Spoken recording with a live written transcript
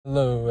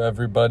Hello,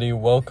 everybody.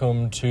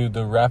 Welcome to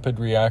the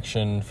rapid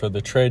reaction for the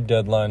trade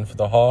deadline for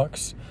the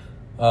Hawks.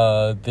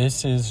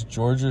 This is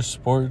Georgia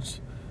Sports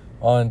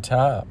on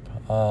Tap.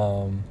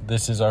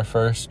 This is our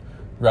first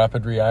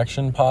rapid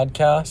reaction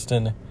podcast,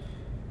 and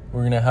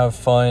we're going to have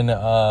fun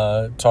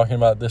talking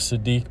about the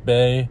Saddiq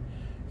Bey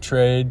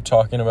trade,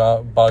 talking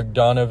about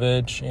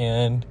Bogdanovic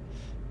and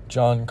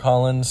John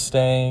Collins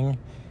staying,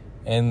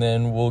 and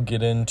then we'll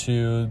get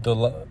into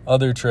the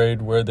other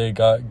trade where they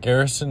got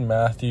Garrison,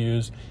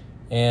 Matthews,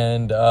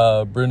 and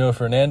Bruno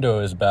Fernando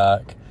is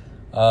back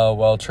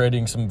while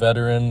trading some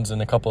veterans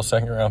and a couple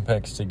second-round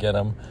picks to get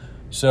him.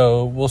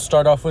 So we'll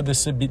start off with the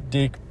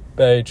Saddiq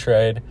Bey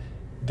trade.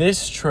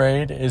 This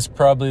trade is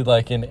probably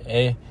like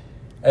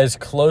as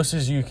close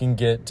as you can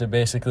get to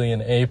basically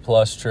an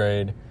A-plus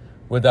trade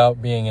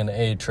without being an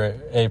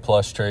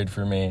A-plus trade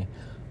for me.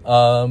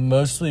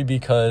 Mostly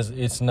because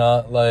it's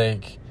not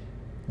like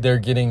they're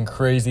getting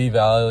crazy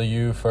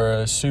value for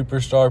a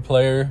superstar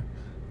player,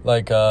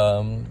 like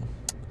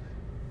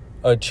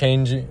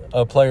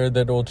a player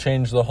that will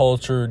change the whole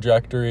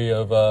trajectory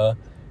of a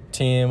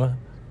team.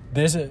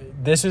 This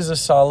is a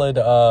solid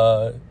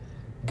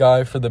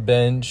guy for the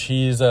bench.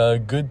 He's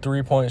a good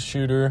 3-point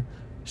shooter,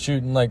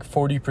 shooting like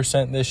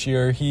 40% this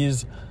year.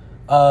 His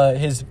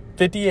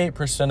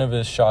 58% of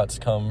his shots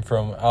come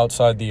from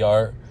outside the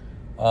arc.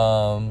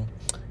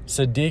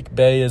 Saddiq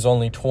Bey is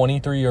only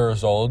 23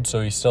 years old,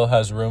 so he still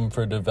has room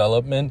for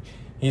development.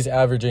 He's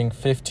averaging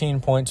 15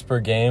 points per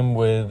game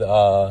with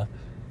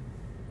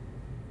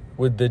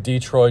the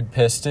Detroit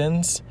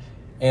Pistons.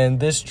 And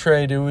this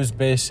trade, it was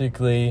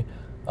basically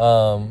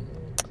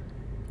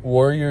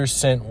Warriors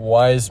sent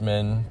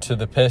Wiseman to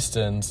the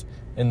Pistons,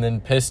 and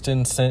then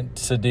Pistons sent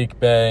Saddiq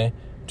Bey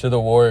to the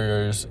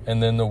Warriors,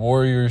 and then the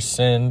Warriors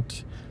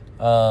sent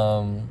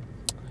Saddiq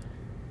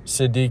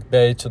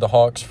Bey to the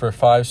Hawks for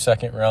 5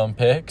 second-round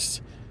picks.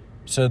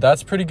 So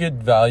that's pretty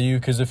good value,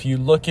 because if you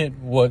look at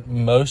what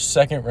most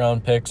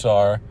second-round picks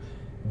are,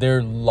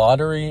 they're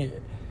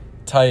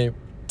lottery-type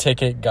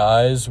ticket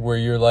guys where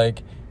you're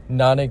like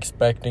not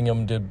expecting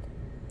them to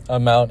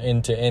amount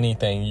into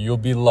anything. You'll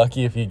be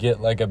lucky if you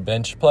get like a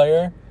bench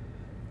player.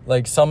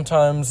 Like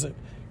sometimes,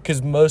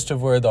 because most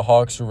of where the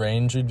Hawks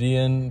range would be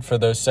in for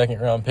those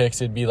second-round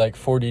picks, it'd be like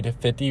 40 to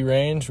 50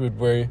 range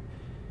where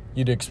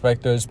you'd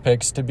expect those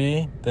picks to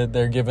be that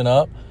they're giving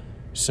up.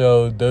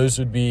 So those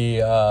would be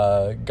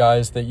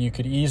guys that you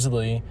could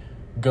easily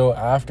go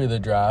after the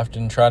draft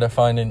and try to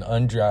find an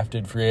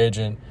undrafted free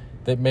agent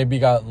that maybe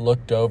got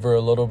looked over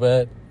a little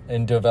bit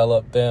and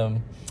develop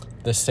them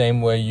the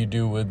same way you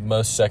do with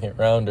most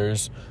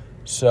second-rounders.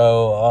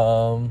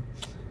 So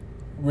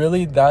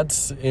really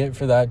that's it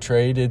for that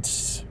trade.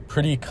 It's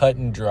pretty cut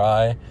and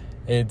dry.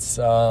 It's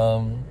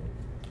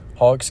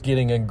Hawks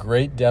getting a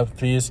great depth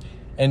piece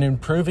and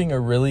improving a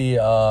really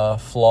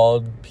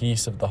flawed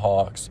piece of the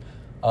Hawks.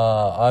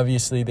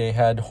 Obviously, they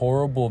had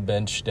horrible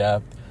bench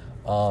depth.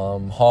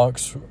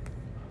 Hawks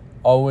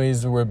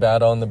always were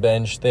bad on the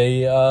bench.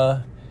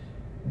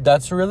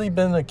 That's really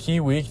been a key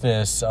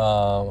weakness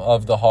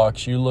of the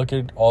Hawks. You look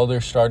at all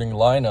their starting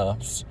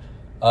lineups,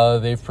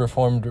 they've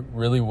performed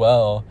really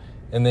well.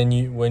 And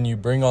then when you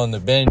bring on the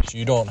bench,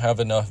 you don't have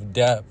enough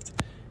depth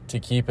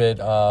to keep it,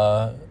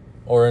 or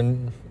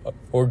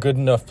good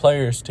enough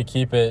players to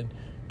keep it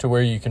to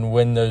where you can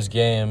win those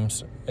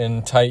games.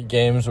 In tight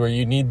games where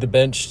you need the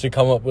bench to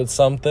come up with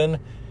something,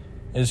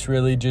 it's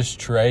really just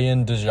Trey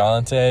and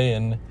DeJounte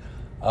and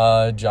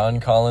John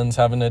Collins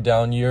having a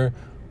down year,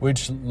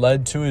 which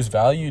led to his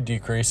value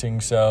decreasing.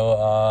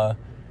 So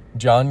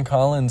John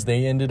Collins,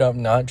 they ended up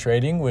not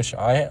trading, which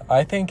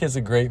I think is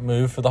a great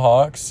move for the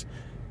Hawks,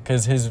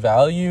 because his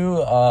value,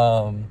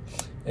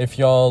 if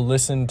y'all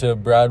listen to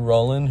Brad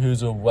Rowland,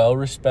 who's a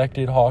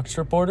well-respected Hawks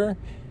reporter,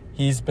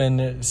 he's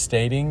been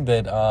stating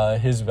that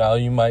his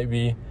value might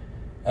be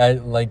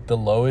at like the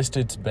lowest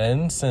it's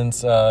been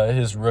since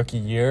his rookie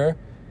year.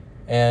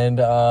 And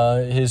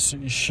his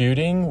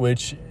shooting,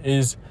 which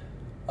is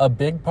a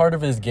big part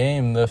of his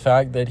game, the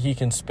fact that he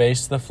can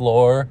space the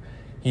floor,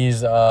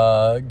 he's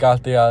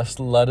got the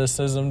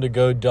athleticism to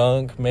go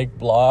dunk, make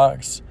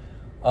blocks.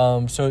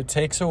 So it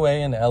takes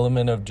away an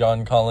element of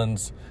John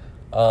Collins'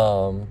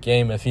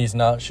 game if he's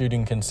not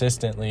shooting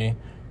consistently,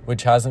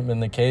 which hasn't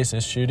been the case.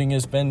 His shooting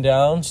has been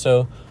down,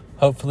 so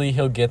hopefully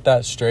he'll get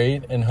that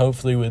straight, and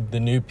hopefully with the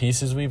new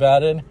pieces we've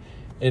added,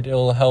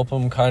 it'll help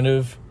him kind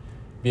of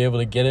be able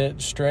to get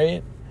it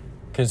straight,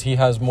 because he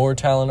has more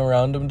talent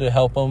around him to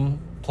help him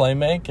play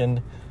make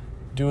and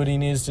do what he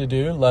needs to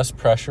do. Less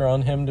pressure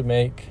on him to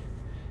make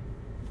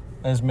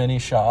as many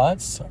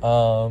shots.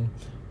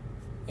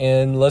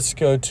 And let's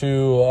go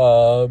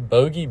to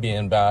Bogey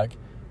being back.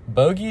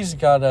 Bogey's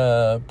got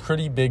a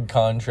pretty big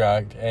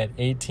contract at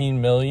 $18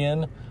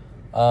 million.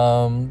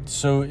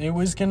 So it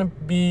was going to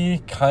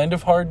be kind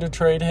of hard to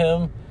trade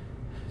him.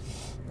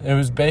 It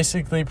was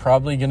basically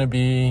probably going to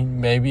be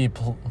maybe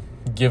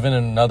given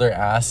another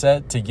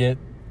asset to get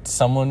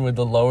someone with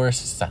the lower,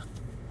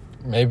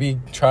 maybe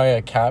try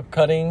a cap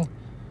cutting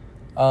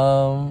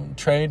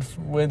trade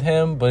with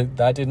him, but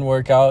that didn't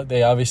work out.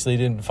 They obviously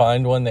didn't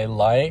find one they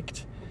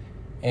liked,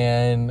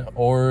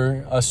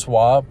 or a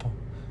swap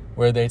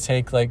where they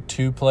take like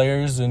 2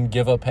 players and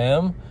give up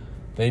him.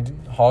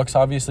 Hawks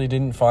obviously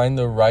didn't find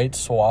the right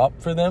swap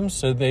for them,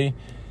 so they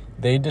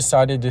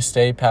decided to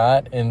stay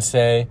pat and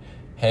say,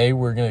 hey,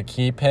 we're going to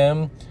keep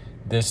him.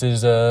 This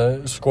is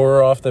a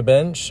scorer off the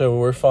bench, so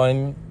we're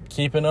fine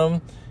keeping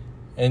him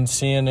and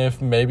seeing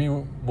if maybe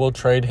we'll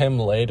trade him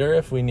later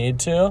if we need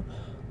to.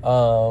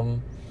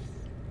 And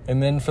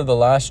then for the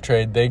last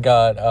trade, they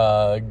got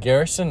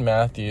Garrison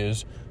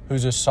Matthews,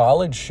 who's a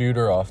solid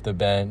shooter off the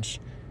bench.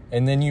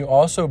 And then you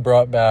also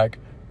brought back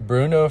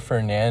Bruno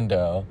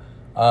Fernando.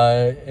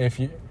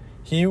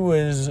 He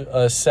was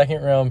a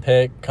second-round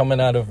pick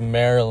coming out of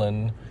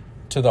Maryland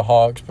to the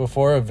Hawks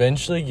before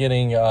eventually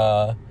getting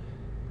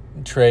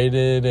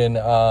traded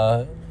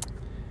and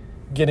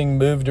getting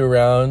moved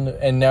around.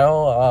 And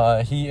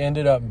now he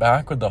ended up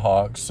back with the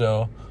Hawks.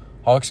 So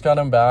Hawks got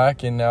him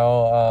back, and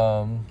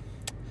now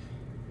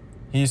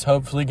he's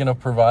hopefully going to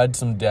provide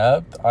some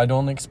depth. I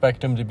don't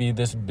expect him to be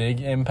this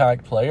big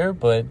impact player,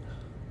 but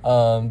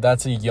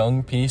that's a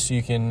young piece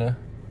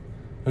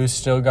who's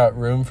still got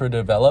room for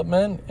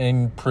development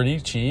and pretty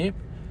cheap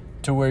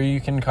to where you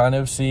can kind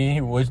of see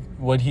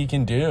what he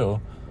can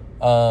do.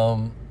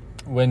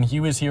 When he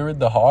was here with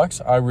the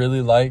Hawks, I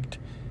really liked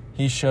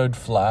he showed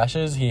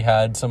flashes. He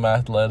had some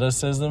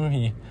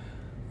athleticism.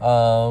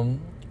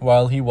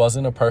 While he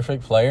wasn't a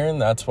perfect player,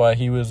 and that's why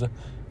he was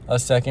a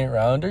second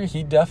rounder,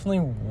 he definitely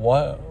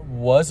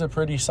was a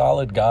pretty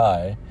solid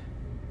guy.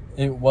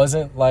 It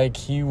wasn't like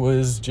he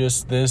was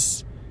just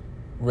this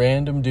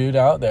random dude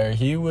out there.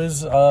 He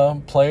was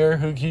a player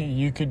who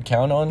you could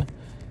count on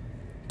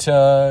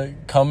to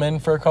come in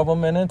for a couple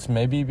minutes,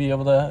 maybe be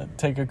able to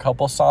take a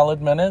couple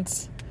solid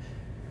minutes.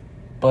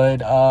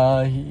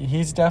 But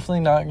he's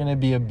definitely not going to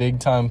be a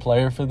big-time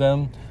player for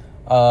them.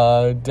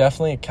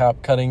 Definitely a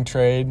cap-cutting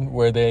trade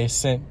where they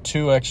sent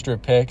 2 extra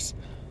picks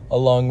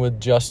along with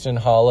Justin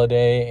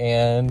Holiday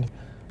and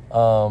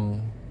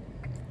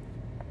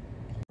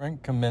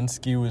Frank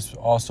Kaminsky was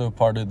also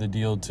part of the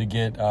deal to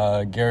get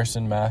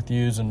Garrison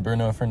Matthews and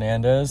Bruno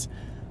Fernandez.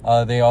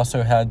 They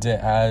also had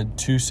to add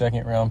 2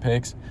 second-round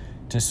picks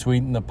to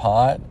sweeten the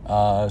pot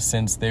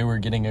since they were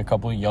getting a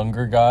couple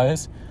younger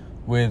guys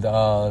with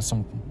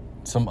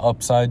some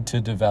upside to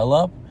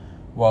develop,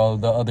 while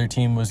the other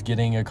team was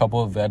getting a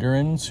couple of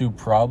veterans who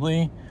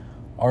probably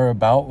are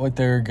about what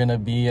they're going to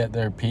be at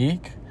their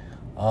peak,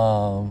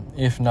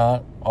 if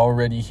not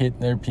already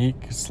hit their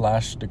peak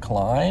 /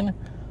 decline.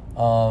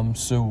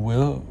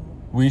 So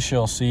we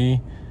shall see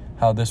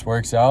how this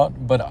works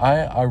out. But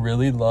I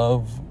really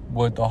love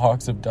what the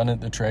Hawks have done at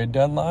the trade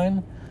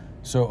deadline.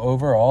 So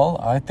overall,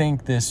 I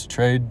think this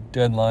trade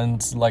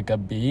deadline's like a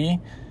B,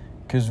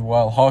 because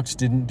while Hawks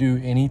didn't do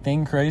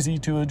anything crazy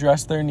to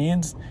address their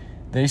needs,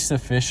 they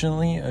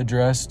sufficiently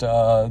addressed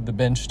the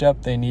bench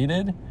depth they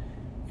needed.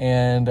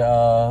 And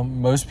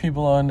most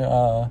people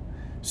on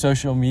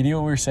social media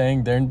were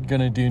saying they're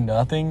going to do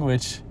nothing,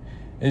 which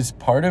is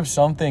part of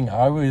something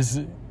I was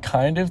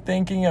kind of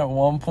thinking at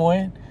one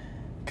point,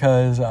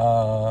 because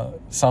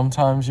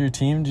sometimes your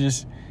team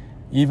just,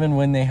 even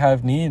when they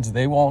have needs,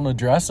 they won't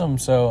address them.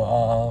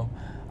 So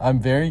I'm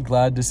very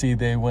glad to see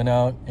they went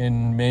out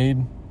and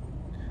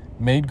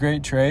made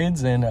great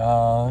trades and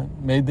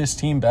made this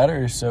team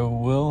better.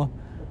 So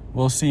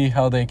we'll see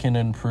how they can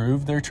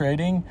improve their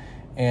trading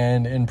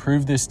and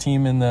improve this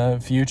team in the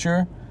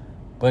future.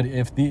 But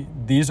if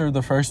these are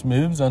the first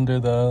moves under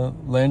the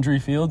Landry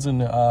Fields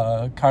and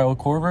Kyle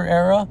Korver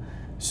era,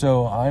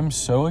 so I'm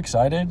so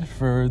excited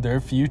for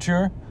their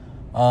future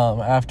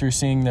after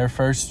seeing their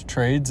first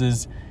trades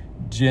as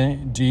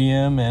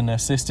GM and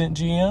assistant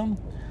GM.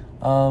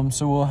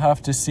 So we'll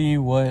have to see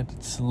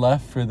what's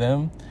left for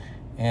them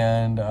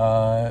and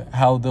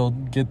how they'll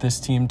get this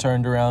team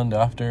turned around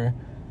after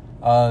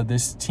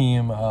this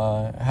team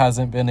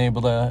hasn't been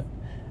able to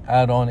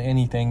add on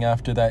anything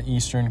after that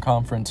Eastern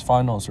Conference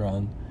Finals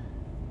run,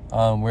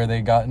 where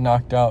they got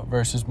knocked out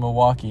versus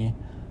Milwaukee,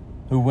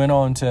 who went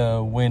on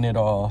to win it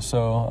all.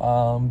 So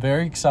I'm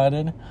very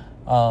excited.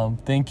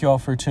 Thank you all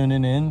for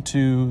tuning in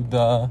to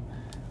the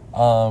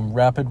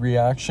Rapid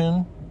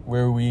Reaction,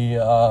 where we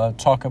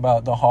talk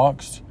about the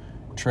Hawks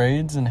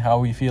trades and how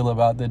we feel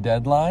about the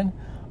deadline.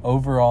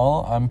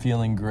 Overall, I'm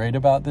feeling great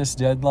about this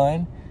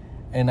deadline,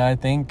 and I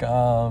think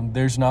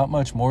there's not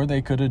much more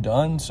they could have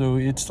done. So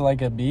it's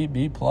like a B+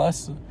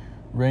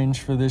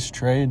 range for this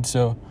trade.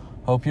 So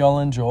hope y'all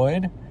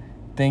enjoyed.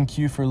 Thank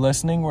you for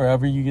listening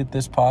wherever you get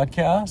this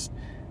podcast,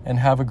 and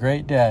have a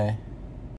great day.